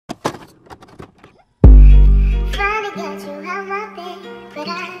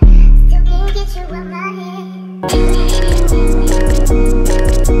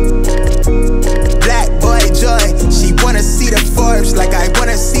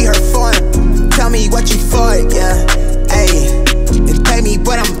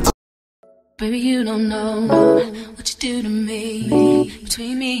Baby, you don't know what you do to me.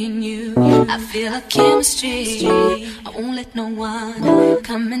 Between me and you, I feel a chemistry. I won't let no one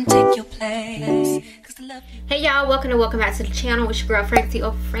come and take your place. Hey y'all, welcome back to the channel. It's your girl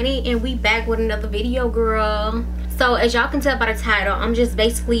Francineorfranny, and we back with another video, girl. So as y'all can tell by the title, I'm just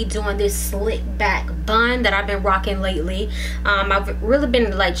basically doing this slick back bun that I've been rocking lately. I've really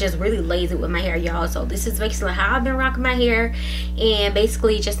been like just really lazy with my hair, y'all. So this is basically how I've been rocking my hair, and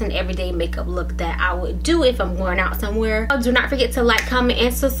basically just an everyday makeup look that I would do if I'm going out somewhere. Do not forget to like, comment,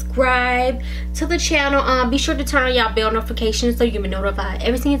 and subscribe to the channel. Be sure to turn on y'all bell notifications so you can be notified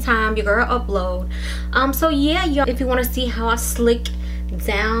every single time your girl upload. So yeah, y'all, if you want to see how I slick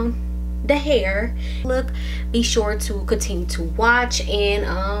down the hair look, be sure to continue to watch.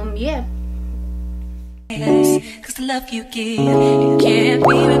 And yeah, cause the love you give, it can't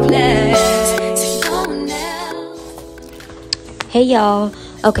be replaced. So go now. Hey y'all,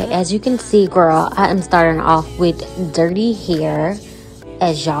 okay, as you can see, girl, I am starting off with dirty hair.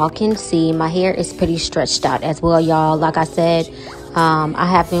 As y'all can see, my hair is pretty stretched out as well, y'all. Like I said, I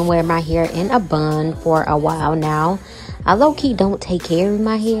have been wearing my hair in a bun for a while now. I low-key don't take care of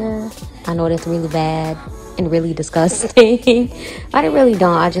my hair. I know that's really bad and really disgusting. I really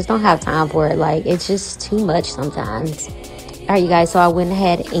don't. I just don't have time for it. Like, it's just too much sometimes. All right, you guys, so I went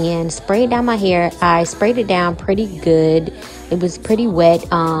ahead and sprayed down my hair. I sprayed it down pretty good. It was pretty wet.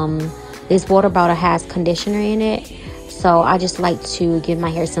 This water bottle has conditioner in it, so I just like to give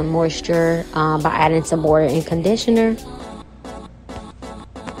my hair some moisture by adding some water and conditioner.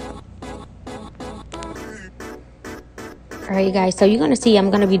 Alright, you guys, so you're gonna see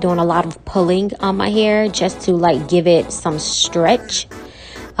I'm gonna be doing a lot of pulling on my hair just to like give it some stretch.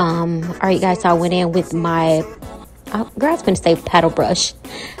 Alright, guys, so I went in with my girl, I was gonna say paddle brush.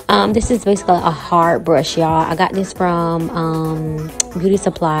 This is basically a hard brush, y'all. I got this from Beauty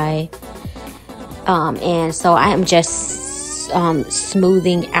Supply, and so I am just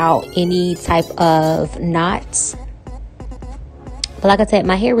smoothing out any type of knots. But like I said,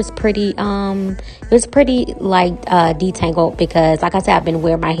 my hair was pretty, it was pretty like detangled because, like I said, I've been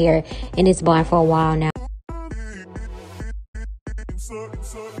wearing my hair in this bun for a while now.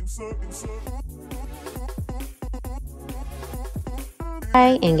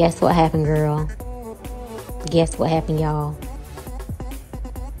 And guess what happened, girl? Guess what happened, y'all?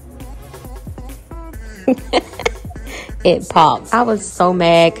 It popped. I was so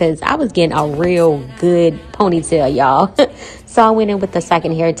mad because I was getting a real good ponytail, y'all. So I went in with the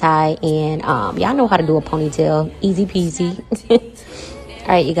second hair tie, and y'all know how to do a ponytail, easy peasy. All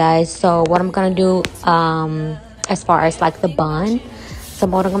right, you guys, so what I'm gonna do as far as like the bun, so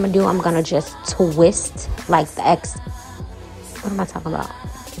what I'm gonna do, I'm gonna just twist like the what am I talking about?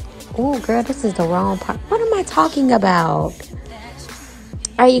 Oh girl, this is the wrong part. What am I talking about?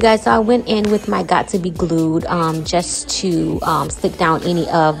 Alright, you guys, so I went in with my Got To Be Glued just to stick down any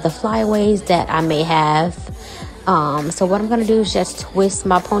of the flyaways that I may have. So what I'm going to do is just twist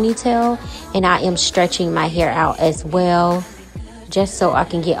my ponytail, and I am stretching my hair out as well just so I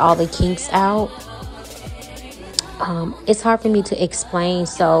can get all the kinks out. It's hard for me to explain,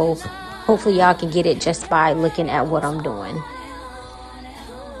 so hopefully y'all can get it just by looking at what I'm doing.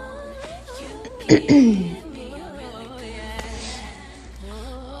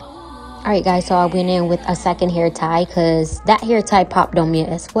 Alright, guys, so I went in with a second hair tie because that hair tie popped on me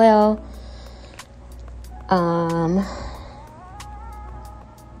as well.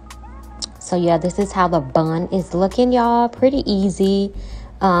 So yeah, this is how the bun is looking, y'all. Pretty easy.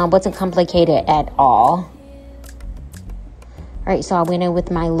 Wasn't complicated at all. Alright, so I went in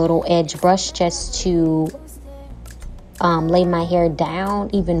with my little edge brush just to lay my hair down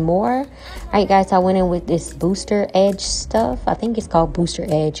even more. Alright, guys, so I went in with this booster edge stuff. I think it's called Booster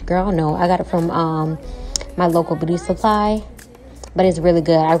Edge. Girl, no, I got it from my local Beauty Supply, but it's really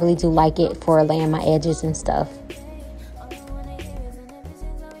good. I really do like it for laying my edges and stuff.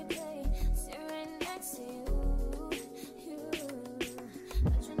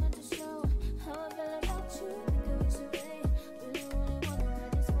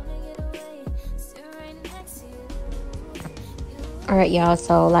 All right, y'all,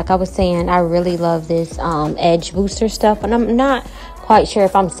 so like I was saying, I really love this edge booster stuff, and I'm not quite sure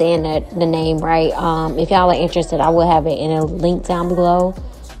if I'm saying the name right. If y'all are interested, I will have it in a link down below,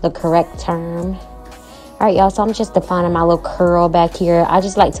 the correct term. All right, y'all, so I'm just defining my little curl back here. I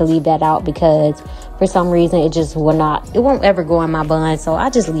just like to leave that out because for some reason it just won't ever go in my bun, so I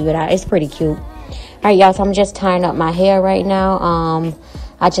just leave it out. It's pretty cute. All right, y'all, so I'm just tying up my hair right now.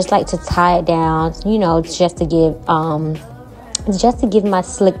 I just like to tie it down, you know, just to give my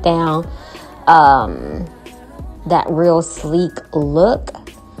slick down that real sleek look.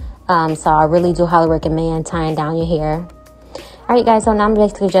 So I really do highly recommend tying down your hair. Alright guys, so now I'm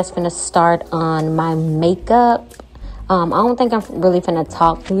basically just gonna start on my makeup. I don't think I'm really finna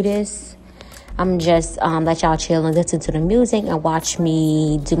talk through this. I'm just let y'all chill and listen to the music and watch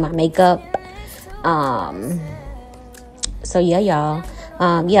me do my makeup. So yeah, y'all.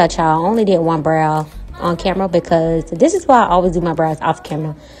 Yeah, child, I only did one brow on camera because this is why I always do my brows off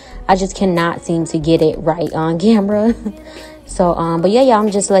camera. I just cannot seem to get it right on camera. So, but yeah, y'all, I'm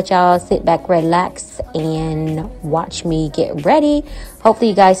just let y'all sit back, relax, and watch me get ready. Hopefully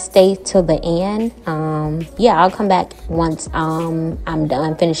you guys stay till the end. Yeah, I'll come back once I'm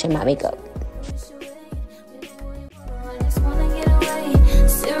done finishing my makeup. I just wanna get away.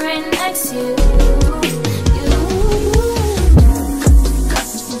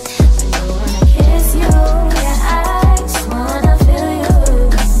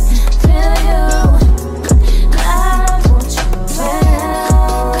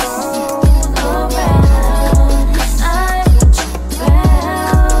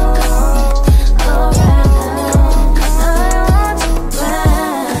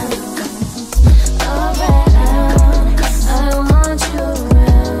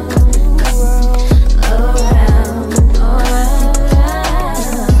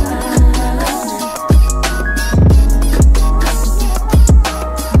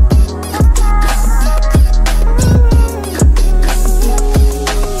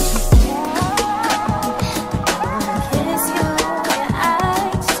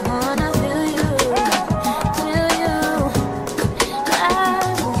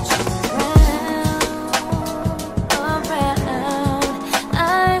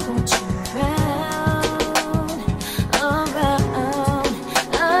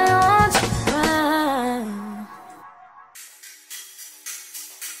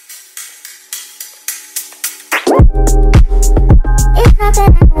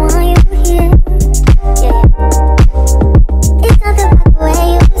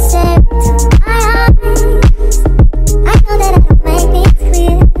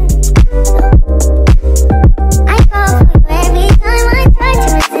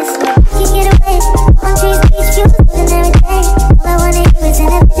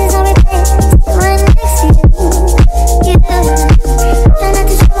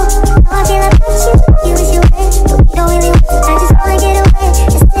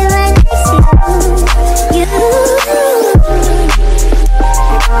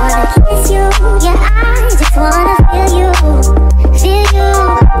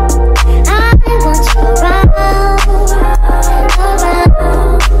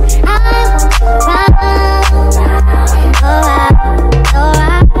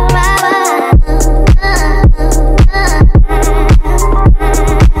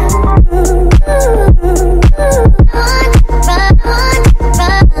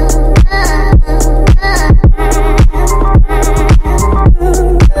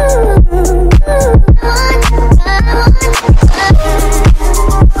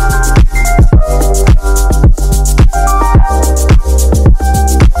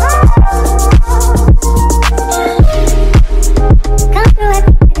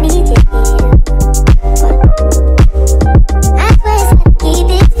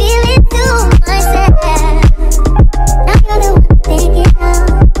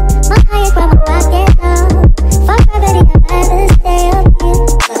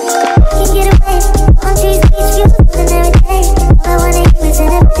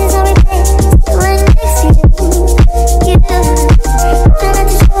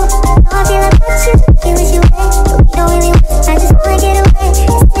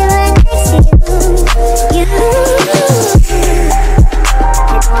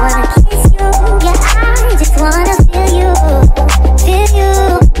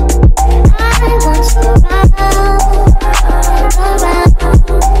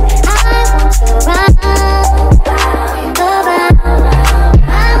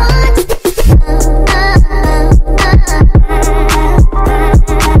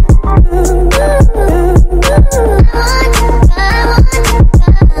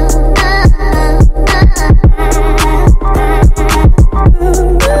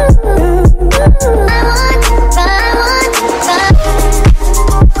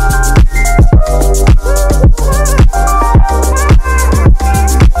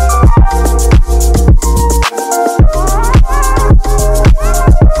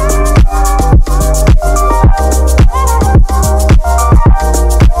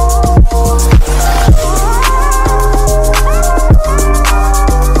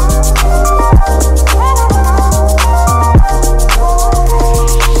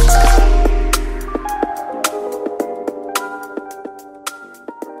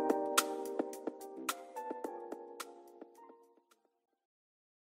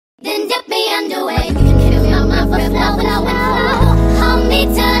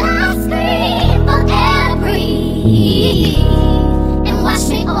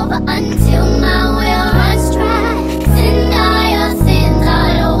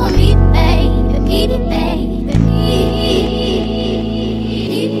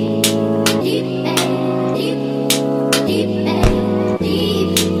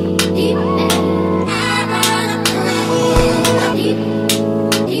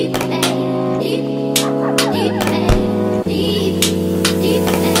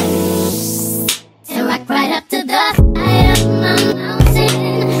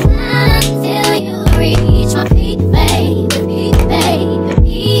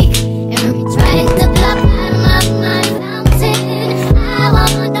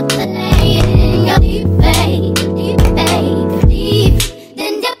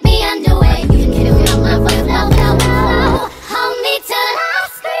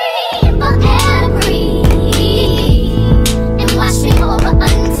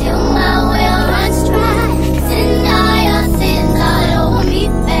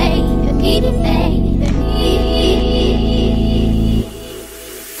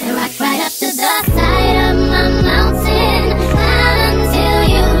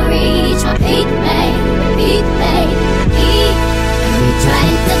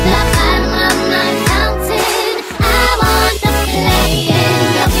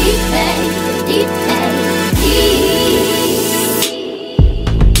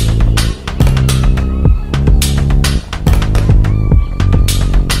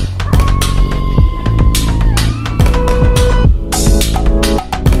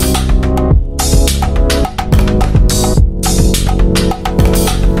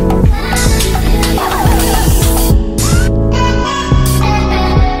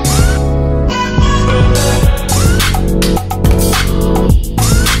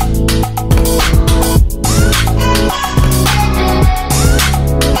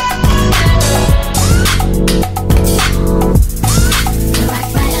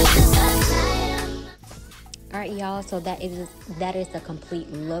 So that is the complete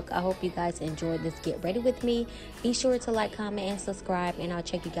look. I hope you guys enjoyed this get ready with me. Be sure to like, comment, and subscribe, and I'll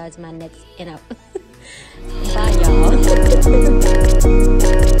check you guys in my next bye y'all.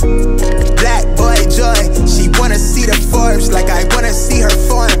 Black boy joy, she wanna see the Forbes like I wanna see her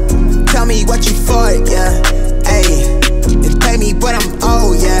form. Tell me what you for, yeah. Ayy, and pay me what I'm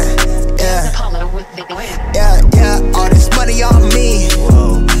owed, yeah.